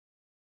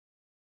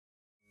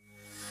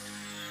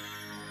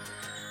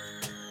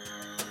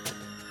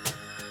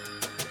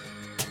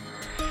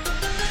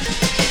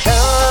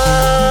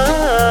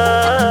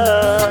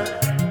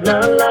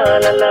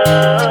la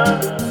la.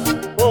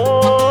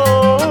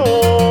 Oh,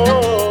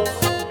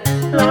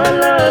 la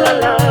la la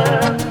la.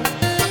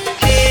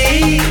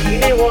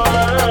 Cine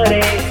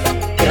oare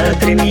te-a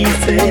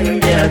trimis în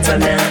viața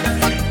mea?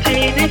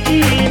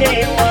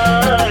 Cine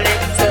oare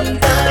să-mi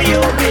dai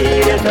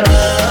iubirea ta?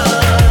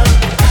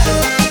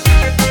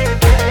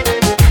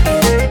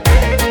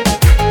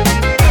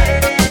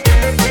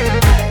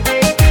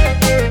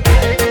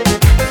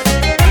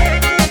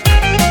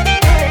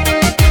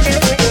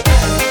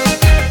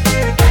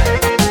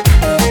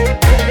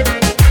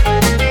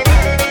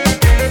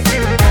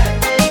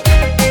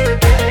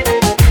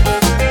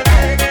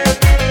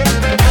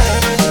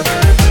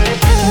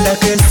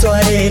 Dacă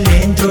soarele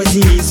într-o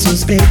zi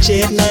sus pe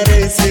cer n-ar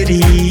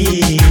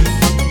răsări,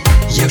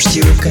 eu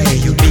știu că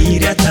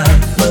iubirea ta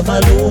mă va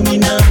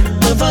lumina,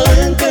 mă va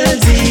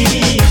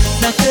încălzi.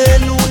 Dacă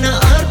luna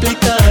ar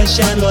pleca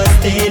și-ar lua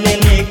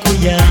stelele cu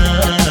ea,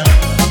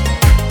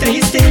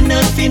 triste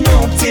n-ar fi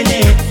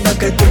nopțile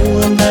dacă tu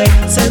îmi dai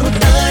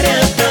sărutarea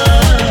ta.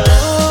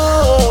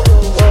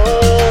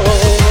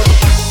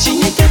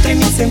 Cine te-a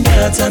trimis în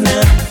viața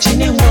mea?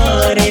 Cine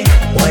oare?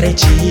 Oare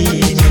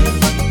cine?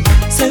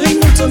 Să-i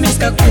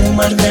mulțumesc acum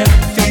aș vrea,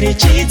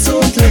 fericit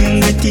sunt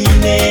lângă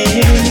tine.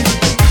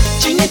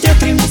 Cine te-a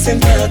trimis în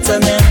viața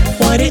mea?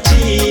 Oare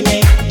cine?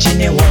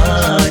 Cine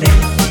oare?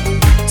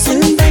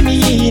 Să-mi dai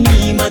mie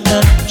inima ta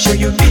și o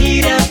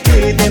iubire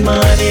atât de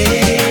mare.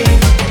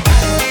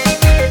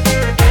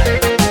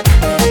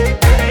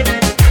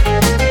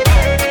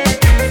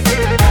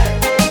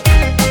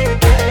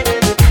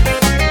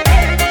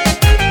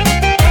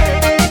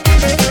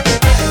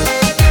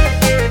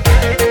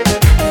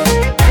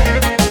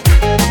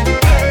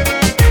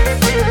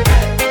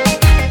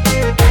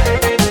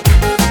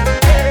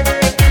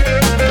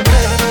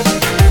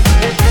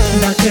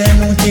 Dacă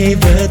nu te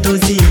văd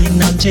o zi,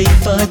 n-am ce-i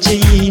face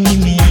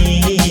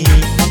inimii.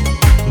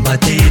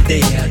 Bate de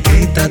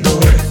atâta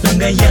dor,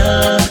 lângă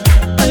ea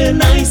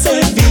n-ai să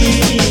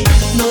vii.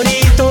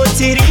 Norii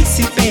toți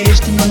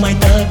risipești, numai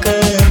dacă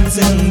îmi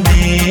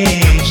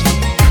zâmbești.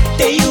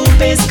 Te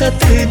iubesc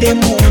atât de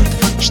mult,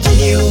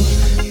 știu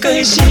că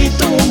și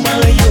tu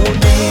mă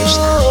iubești.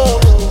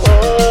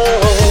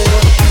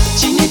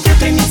 Cine te-a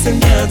trimis în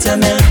viața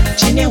mea?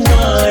 Cine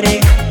oare?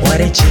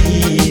 Oare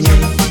cine?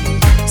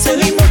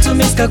 Să-i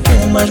mulțumesc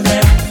acum aș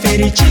vrea,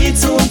 fericit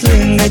sunt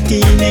lângă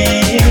tine.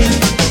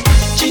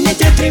 Cine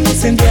te-a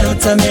trimis în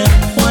viața mea?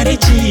 Oare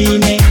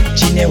cine?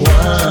 Cine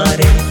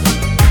oare?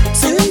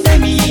 Să-mi dai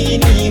mie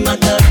inima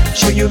ta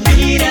și o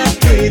iubire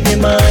atât de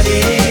mare.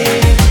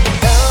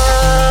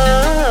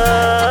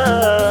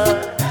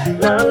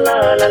 La la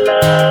la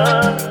la.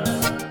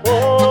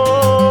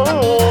 Oh,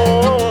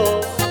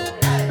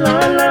 la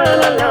la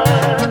la la.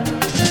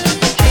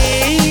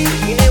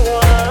 Cine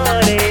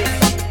oare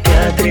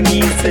te-a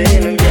trimis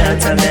în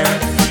viața mea?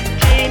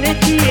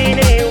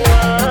 Cine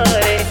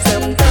oare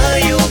să-mi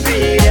dai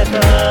iubirea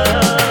ta?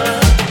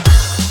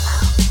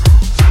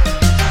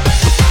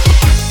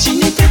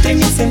 Cine te-a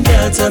trimis în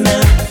viața mea?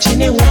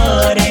 Cine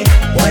oare?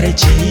 Oare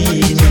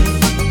cine?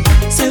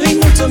 Să-i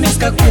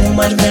mulțumesc acum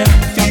aș vrea,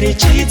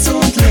 fericit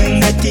sunt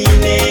lângă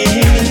tine.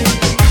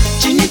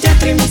 Cine te-a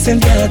trimis în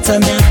viața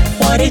mea?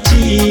 Oare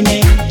cine?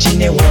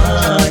 Cine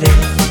oare?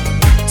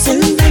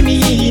 Să-mi dai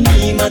mie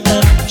inima ta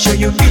și o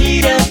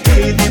iubire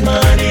atât de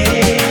mare.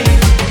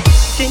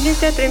 Cine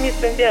te-a trimis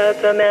în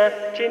viața mea?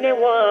 Cine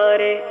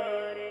oare?